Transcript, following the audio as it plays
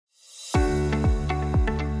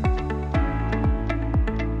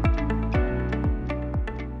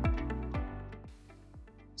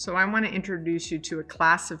So I want to introduce you to a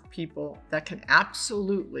class of people that can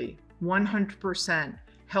absolutely 100%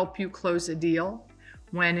 help you close a deal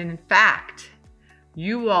when in fact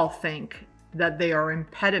you all think that they are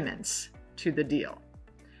impediments to the deal.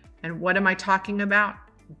 And what am I talking about?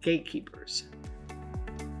 Gatekeepers.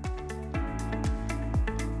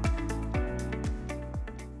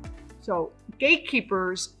 So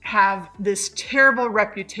gatekeepers have this terrible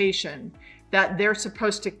reputation that they're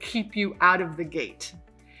supposed to keep you out of the gate.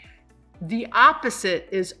 The opposite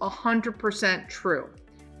is 100% true.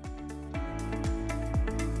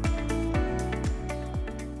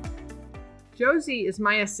 Josie is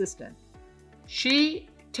my assistant. She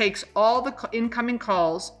takes all the incoming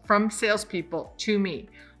calls from salespeople to me,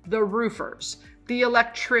 the roofers, the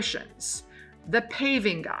electricians, the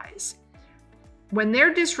paving guys. When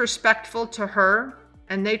they're disrespectful to her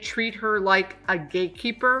and they treat her like a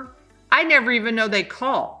gatekeeper, I never even know they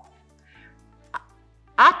call.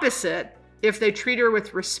 Opposite, if they treat her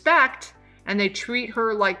with respect and they treat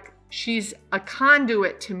her like she's a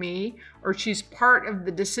conduit to me or she's part of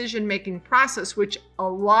the decision-making process, which a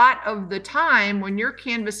lot of the time when you're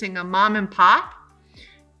canvassing a mom and pop,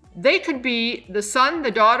 they could be the son,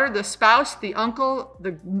 the daughter, the spouse, the uncle,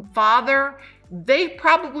 the father. They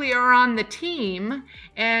probably are on the team,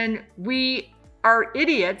 and we are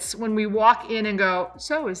idiots when we walk in and go,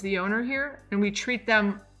 "So is the owner here?" And we treat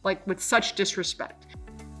them like with such disrespect.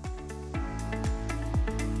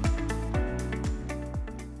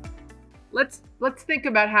 Let's think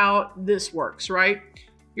about how this works, right?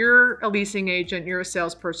 You're a leasing agent, you're a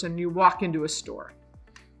salesperson, you walk into a store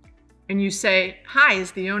and you say, "Hi,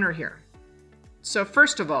 is the owner here?" So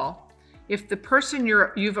first of all, if the person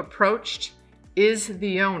you've approached is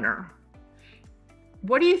the owner,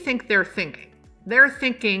 what do you think they're thinking? They're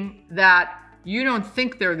thinking that you don't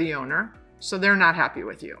think they're the owner, so they're not happy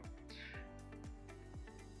with you.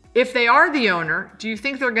 If they are the owner, do you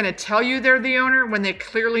think they're going to tell you they're the owner when they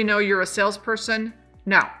clearly know you're a salesperson?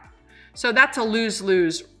 No. So that's a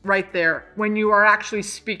lose-lose right there when you are actually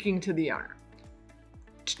speaking to the owner.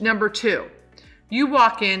 Number two, you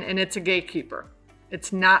walk in and it's a gatekeeper.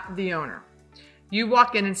 It's not the owner. You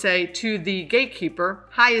walk in and say to the gatekeeper,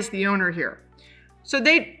 "Hi, is the owner here?" So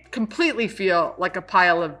they completely feel like a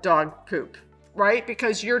pile of dog poop, right?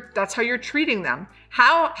 Because that's how you're treating them.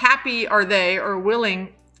 How happy are they or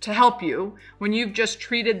willing to help you when you've just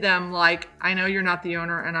treated them like, "I know you're not the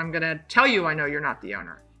owner and I'm gonna tell you I know you're not the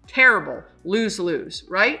owner." Terrible, lose-lose,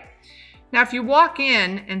 right? Now, if you walk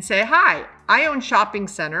in and say, "Hi, I own shopping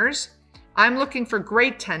centers. I'm looking for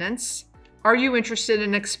great tenants. Are you interested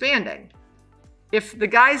in expanding?" If the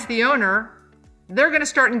guy's the owner, they're gonna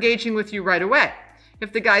start engaging with you right away.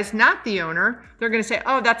 If the guy's not the owner, they're gonna say,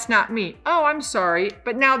 "Oh, that's not me. Oh, I'm sorry."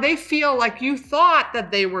 But now they feel like you thought that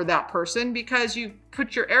they were that person because you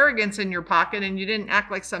put your arrogance in your pocket and you didn't act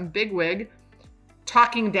like some bigwig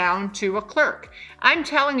talking down to a clerk. I'm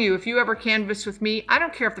telling you, if you ever canvass with me, I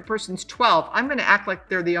don't care if the person's 12, I'm gonna act like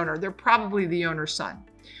they're the owner. They're probably the owner's son.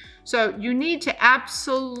 So you need to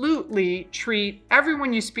absolutely treat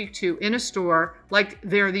everyone you speak to in a store like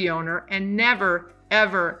they're the owner and never,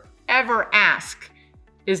 ever, ever ask,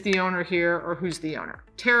 "Is the owner here?" or "Who's the owner?"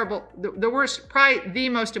 Terrible, the worst, probably the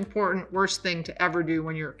most important, worst thing to ever do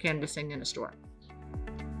when you're canvassing in a store.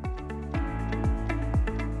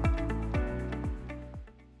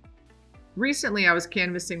 Recently, I was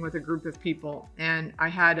canvassing with a group of people and I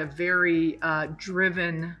had a very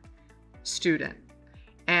driven student.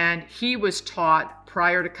 And he was taught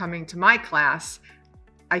prior to coming to my class,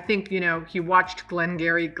 I think, he watched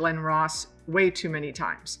Glengarry Glen Ross way too many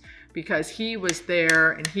times because he was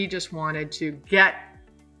there and he just wanted to get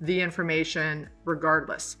the information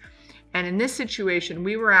regardless. And in this situation,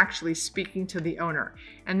 we were actually speaking to the owner.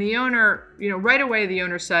 And the owner, right away, the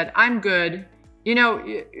owner said, "I'm good."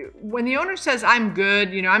 When the owner says, "I'm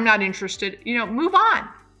good, I'm not interested," move on.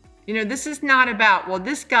 This is not about, well,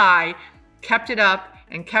 this guy kept it up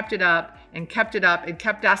and kept it up and kept it up and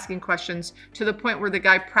kept asking questions to the point where the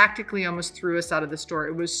guy practically almost threw us out of the store.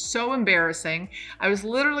 It was so embarrassing. I was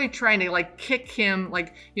literally trying to kick him,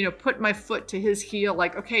 put my foot to his heel,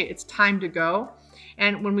 like, "Okay, it's time to go."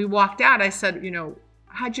 And when we walked out, I said,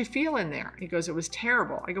 "How'd you feel in there?" He goes, "It was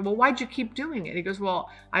terrible." I go, "Well, why'd you keep doing it?" He goes, "Well,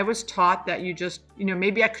 I was taught that you just,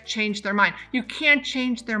 maybe I could change their mind." You can't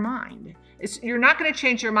change their mind. You're not going to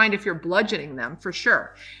change their mind if you're bludgeoning them, for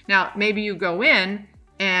sure. Now, maybe you go in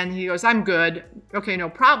and he goes, "I'm good." Okay, no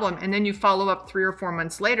problem. And then you follow up 3 or 4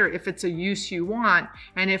 months later if it's a use you want.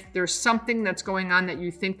 And if there's something that's going on that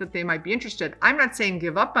you think that they might be interested. I'm not saying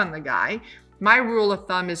give up on the guy. My rule of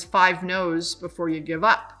thumb is 5 no's before you give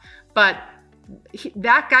up. But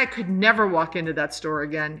that guy could never walk into that store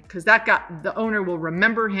again, because the owner will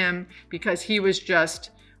remember him because he was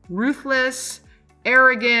just ruthless,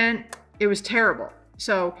 arrogant. It was terrible.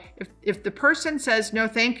 So if the person says no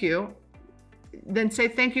thank you, then say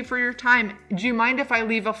thank you for your time. Do you mind if I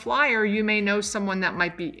leave a flyer? You may know someone that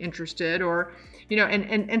might be interested, or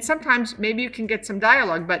and sometimes maybe you can get some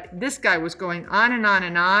dialogue. But this guy was going on and on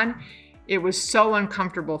and on. It was so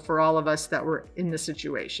uncomfortable for all of us that were in the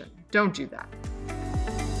situation. Don't do that.